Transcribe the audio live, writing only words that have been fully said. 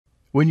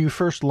When you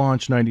first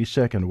launch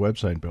 90-second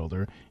website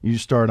builder, you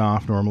start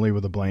off normally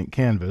with a blank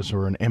canvas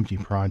or an empty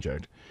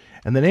project.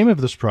 And the name of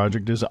this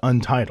project is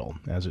Untitled,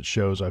 as it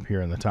shows up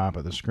here in the top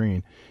of the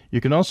screen. You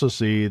can also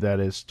see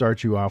that it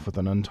starts you off with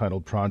an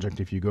untitled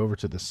project if you go over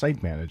to the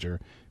Site Manager,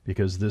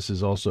 because this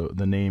is also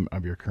the name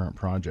of your current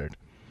project.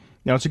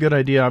 Now, it's a good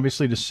idea,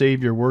 obviously, to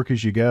save your work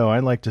as you go. I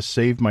like to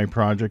save my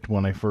project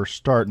when I first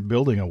start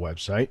building a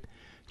website,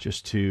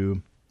 just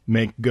to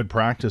make good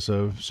practice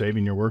of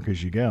saving your work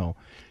as you go.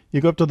 You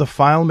go up to the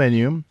File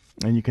menu,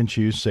 and you can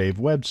choose Save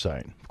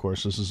Website. Of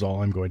course, this is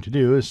all I'm going to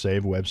do is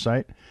Save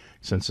Website.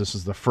 Since this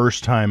is the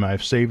first time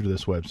I've saved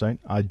this website,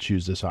 I'd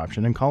choose this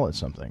option and call it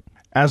something.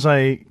 As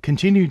I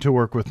continue to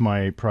work with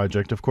my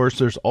project, of course,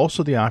 there's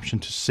also the option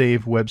to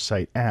Save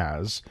Website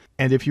As.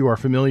 And if you are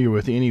familiar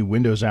with any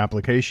Windows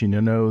application,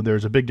 you know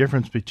there's a big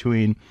difference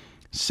between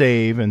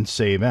Save and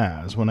Save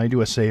As. When I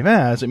do a Save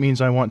As, it means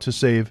I want to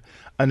save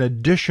an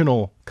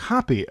additional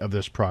copy of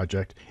this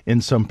project in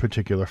some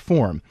particular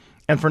form.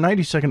 And for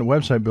 90-second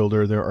website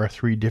builder, there are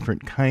 3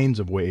 different kinds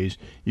of ways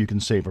you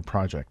can save a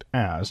project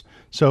as.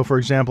 So, for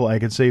example, I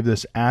could save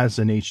this as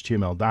an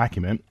HTML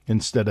document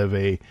instead of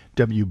a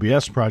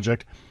WBS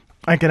project.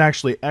 I could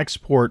actually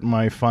export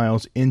my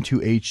files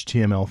into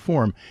HTML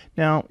form.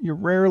 Now, you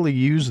rarely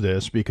use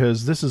this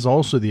because this is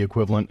also the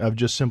equivalent of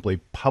just simply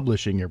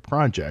publishing your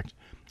project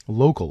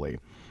locally.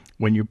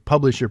 When you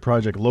publish your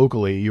project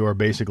locally, you are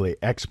basically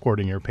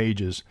exporting your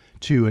pages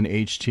to an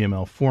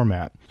HTML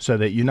format so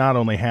that you not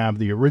only have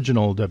the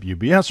original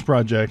WBS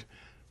project,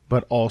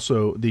 but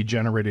also the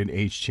generated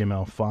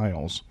HTML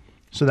files.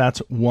 So that's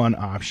one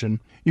option.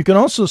 You can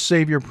also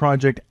save your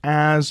project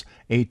as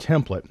a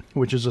template,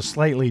 which is a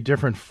slightly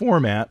different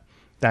format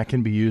that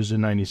can be used in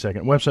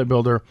 90-second website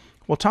builder.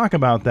 We'll talk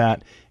about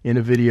that in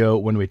a video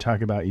when we talk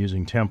about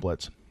using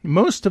templates.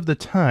 Most of the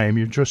time,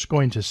 you're just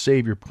going to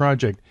save your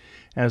project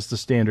as the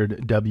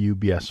standard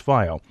WBS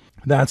file.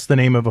 That's the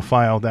name of a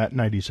file that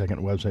 90-second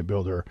website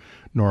builder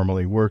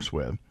normally works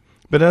with.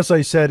 But as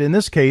I said, in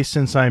this case,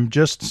 since I'm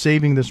just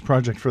saving this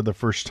project for the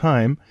first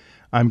time,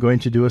 I'm going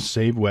to do a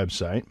Save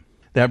Website.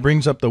 That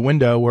brings up the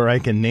window where I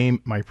can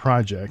name my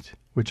project,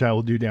 which I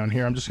will do down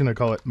here. I'm just going to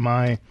call it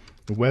My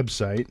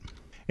Website.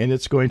 And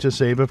it's going to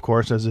save, of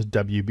course, as a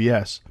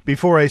WBS.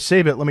 Before I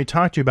save it, let me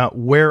talk to you about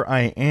where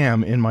I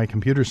am in my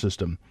computer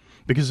system,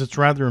 because it's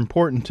rather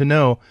important to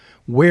know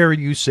where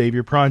you save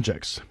your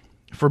projects.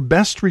 For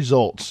best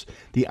results,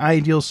 the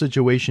ideal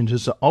situation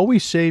is to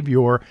always save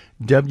your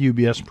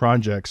WBS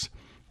projects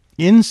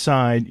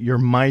inside your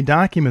My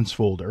Documents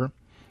folder,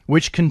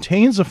 which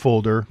contains a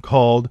folder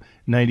called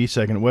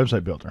 90-second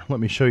website builder. Let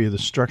me show you the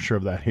structure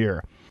of that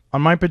here.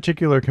 On my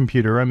particular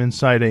computer, I'm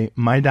inside a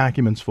My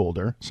Documents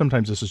folder.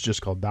 Sometimes this is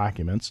just called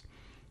Documents.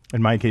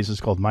 In my case, it's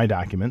called My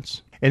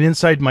Documents. And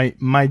inside my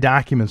My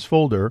Documents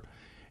folder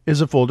is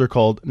a folder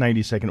called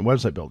 90-second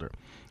website builder.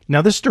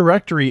 Now, this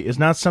directory is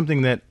not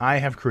something that I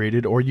have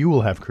created or you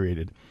will have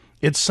created.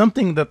 It's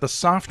something that the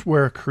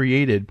software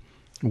created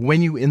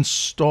when you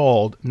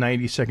installed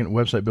 90-second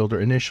website builder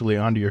initially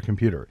onto your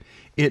computer.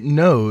 It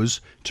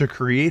knows to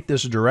create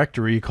this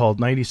directory called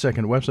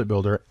 90-second website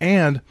builder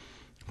and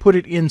put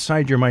it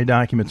inside your My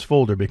Documents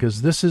folder,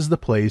 because this is the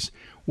place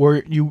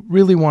where you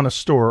really want to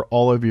store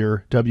all of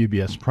your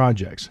WBS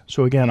projects.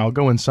 So again, I'll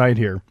go inside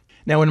here.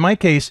 Now, in my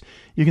case,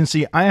 you can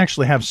see I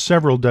actually have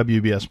several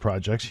WBS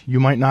projects. You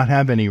might not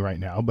have any right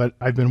now, but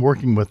I've been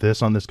working with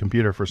this on this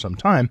computer for some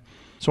time.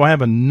 So I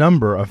have a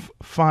number of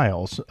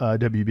files,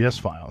 WBS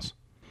files,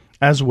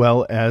 as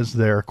well as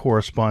their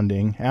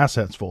corresponding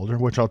assets folder,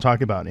 which I'll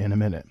talk about in a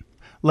minute.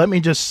 Let me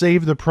just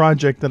save the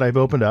project that I've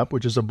opened up,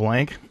 which is a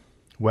blank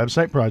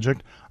website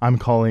project. I'm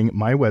calling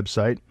My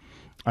Website.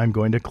 I'm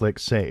going to click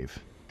Save.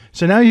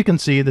 So now you can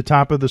see the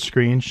top of the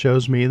screen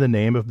shows me the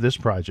name of this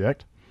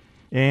project.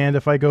 And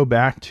if I go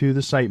back to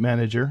the Site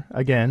Manager,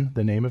 again,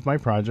 the name of my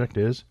project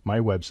is My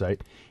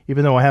Website.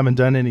 Even though I haven't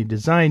done any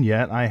design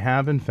yet, I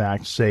have in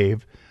fact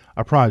saved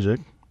a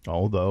project,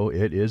 although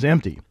it is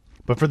empty.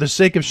 But for the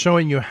sake of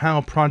showing you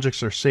how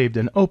projects are saved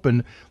and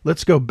opened,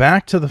 let's go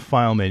back to the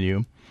File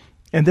menu,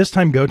 and this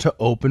time go to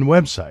Open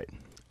Website.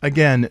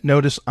 Again,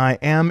 notice I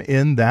am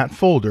in that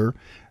folder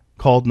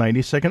called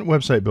 90-second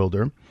website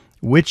builder,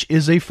 which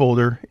is a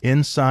folder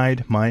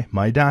inside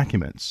my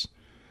Documents.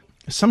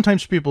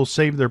 Sometimes people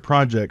save their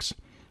projects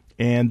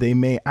and they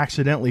may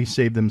accidentally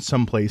save them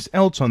someplace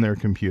else on their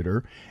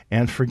computer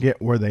and forget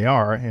where they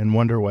are and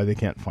wonder why they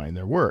can't find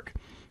their work.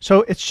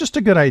 So it's just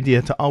a good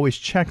idea to always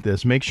check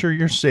this. Make sure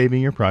you're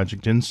saving your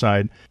project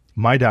inside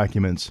My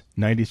Documents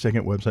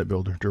 90-second website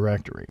builder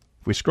directory.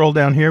 If we scroll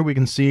down here, we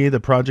can see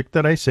the project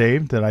that I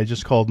saved that I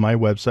just called My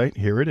Website.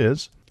 Here it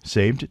is,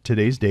 saved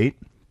today's date.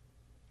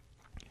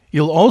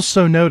 You'll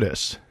also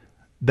notice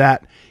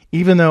that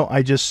even though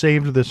I just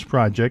saved this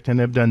project and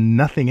have done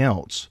nothing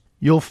else,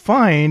 you'll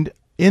find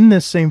in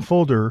this same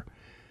folder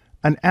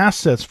an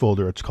assets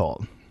folder, it's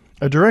called,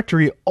 a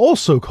directory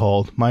also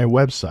called My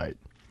Website.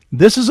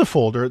 This is a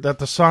folder that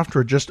the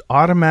software just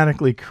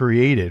automatically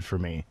created for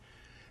me,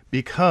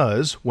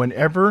 because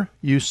whenever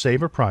you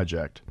save a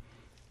project,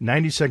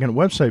 90-Second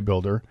Website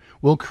Builder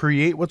will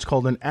create what's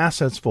called an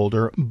assets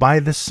folder by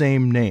the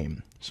same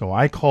name. So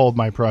I called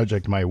my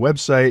project my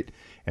website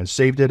and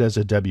saved it as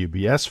a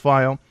WBS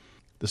file.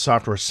 The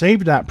software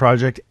saved that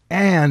project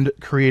and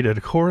created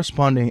a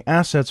corresponding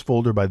assets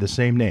folder by the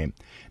same name.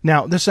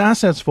 Now, this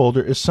assets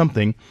folder is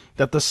something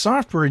that the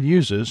software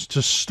uses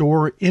to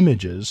store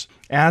images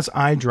as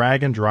I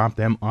drag and drop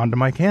them onto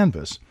my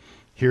canvas.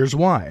 Here's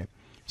why.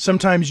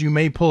 Sometimes you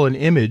may pull an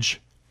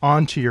image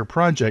onto your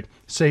project,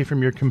 say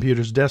from your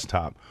computer's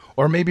desktop,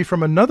 or maybe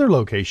from another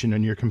location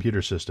in your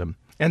computer system.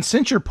 And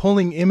since you're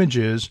pulling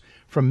images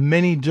from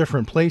many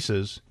different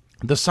places,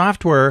 the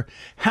software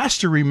has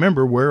to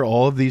remember where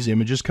all of these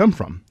images come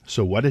from.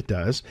 So what it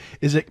does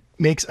is it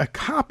makes a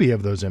copy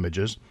of those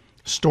images,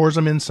 stores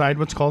them inside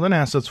what's called an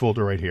assets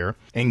folder right here,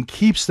 and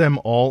keeps them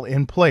all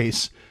in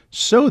place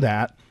so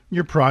that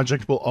your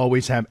project will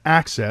always have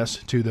access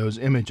to those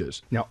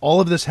images. Now,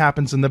 all of this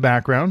happens in the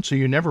background, so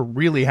you never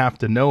really have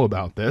to know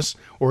about this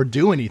or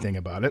do anything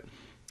about it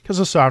because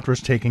the software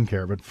is taking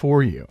care of it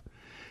for you.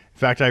 In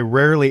fact, I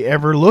rarely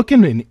ever look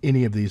in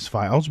any of these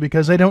files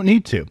because I don't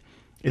need to.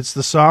 It's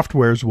the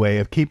software's way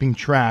of keeping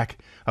track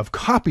of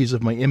copies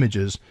of my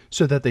images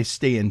so that they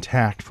stay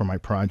intact for my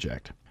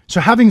project. So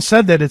having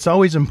said that, it's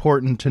always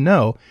important to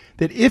know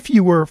that if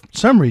you were, for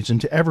some reason,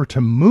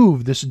 to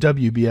move this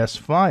WBS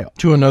file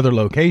to another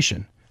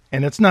location,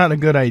 and it's not a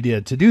good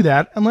idea to do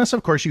that unless,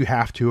 of course, you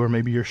have to, or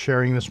maybe you're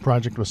sharing this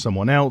project with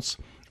someone else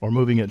or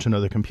moving it to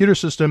another computer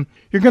system,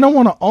 you're going to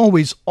want to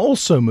always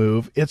also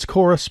move its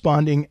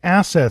corresponding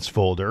assets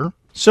folder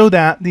so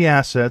that the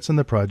assets and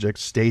the project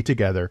stay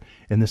together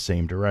in the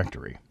same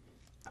directory.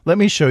 Let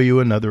me show you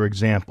another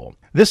example.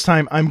 This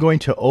time I'm going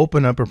to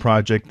open up a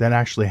project that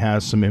actually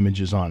has some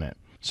images on it.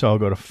 So I'll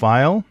go to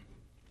File,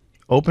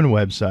 Open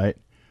Website,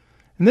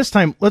 and this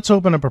time let's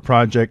open up a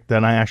project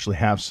that I actually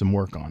have some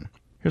work on.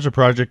 Here's a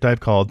project I've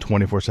called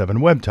 24/7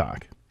 Web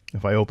Talk.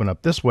 If I open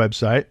up this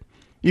website,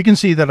 you can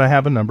see that I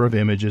have a number of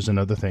images and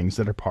other things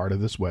that are part of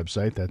this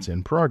website that's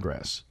in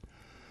progress.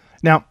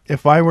 Now,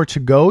 if I were to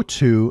go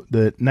to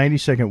the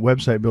 90-Second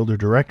Website Builder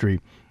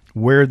directory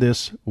where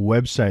this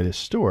website is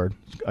stored,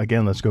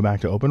 again, let's go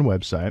back to Open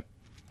Website.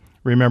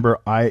 Remember,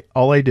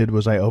 all I did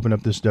was I opened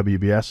up this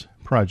WBS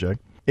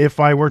project. If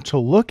I were to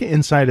look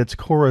inside its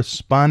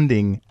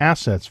corresponding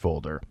assets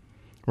folder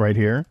right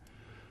here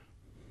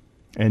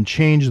and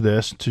change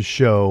this to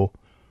show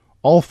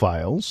all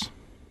files,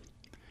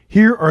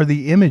 here are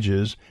the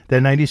images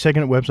that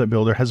 90-Second Website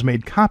Builder has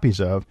made copies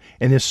of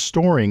and is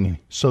storing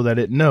so that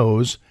it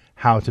knows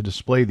how to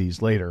display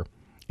these later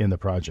in the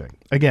project.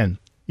 Again,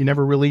 you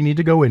never really need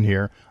to go in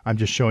here. I'm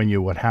just showing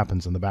you what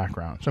happens in the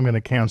background. So I'm going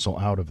to cancel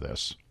out of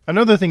this.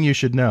 Another thing you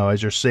should know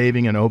as you're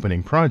saving and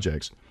opening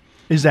projects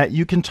is that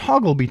you can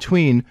toggle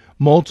between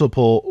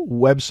multiple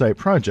website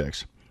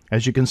projects.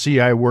 As you can see,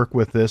 I work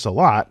with this a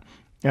lot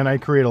and I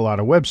create a lot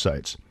of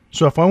websites.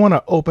 So if I want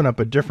to open up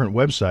a different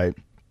website,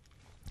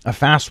 a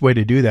fast way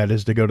to do that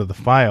is to go to the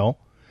File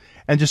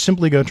and just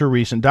simply go to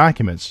Recent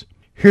Documents.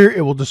 Here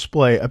it will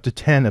display up to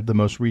 10 of the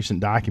most recent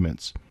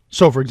documents.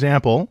 So for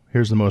example,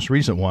 here's the most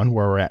recent one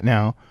where we're at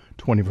now,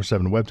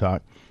 24/7 Web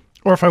Talk.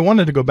 Or if I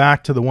wanted to go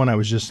back to the one I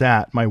was just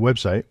at, my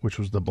website, which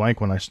was the blank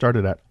one I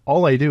started at,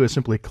 all I do is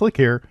simply click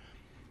here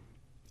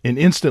and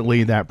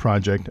instantly that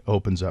project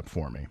opens up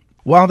for me.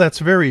 While that's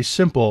very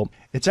simple,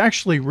 it's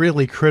actually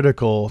really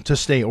critical to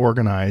stay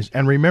organized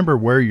and remember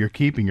where you're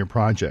keeping your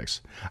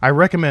projects. I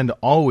recommend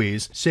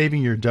always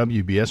saving your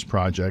WBS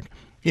project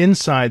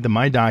inside the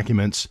My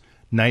Documents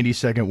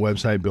 90-Second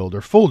Website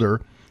Builder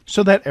folder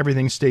so that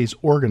everything stays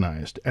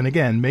organized. And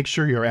again, make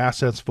sure your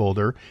assets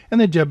folder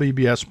and the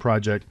WBS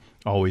project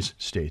always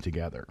stay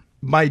together.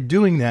 By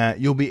doing that,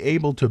 you'll be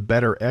able to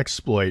better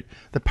exploit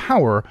the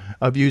power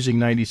of using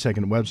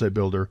 90-Second Website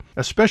Builder,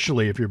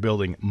 especially if you're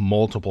building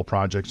multiple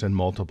projects and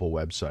multiple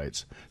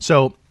websites.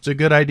 So it's a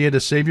good idea to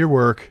save your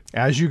work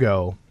as you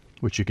go,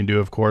 which you can do,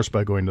 of course,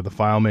 by going to the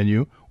File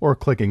menu or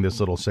clicking this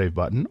little Save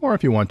button, or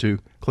if you want to,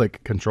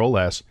 click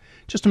Control-S,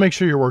 just to make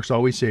sure your work's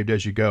always saved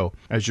as you go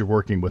as you're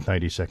working with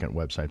 90-Second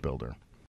Website Builder.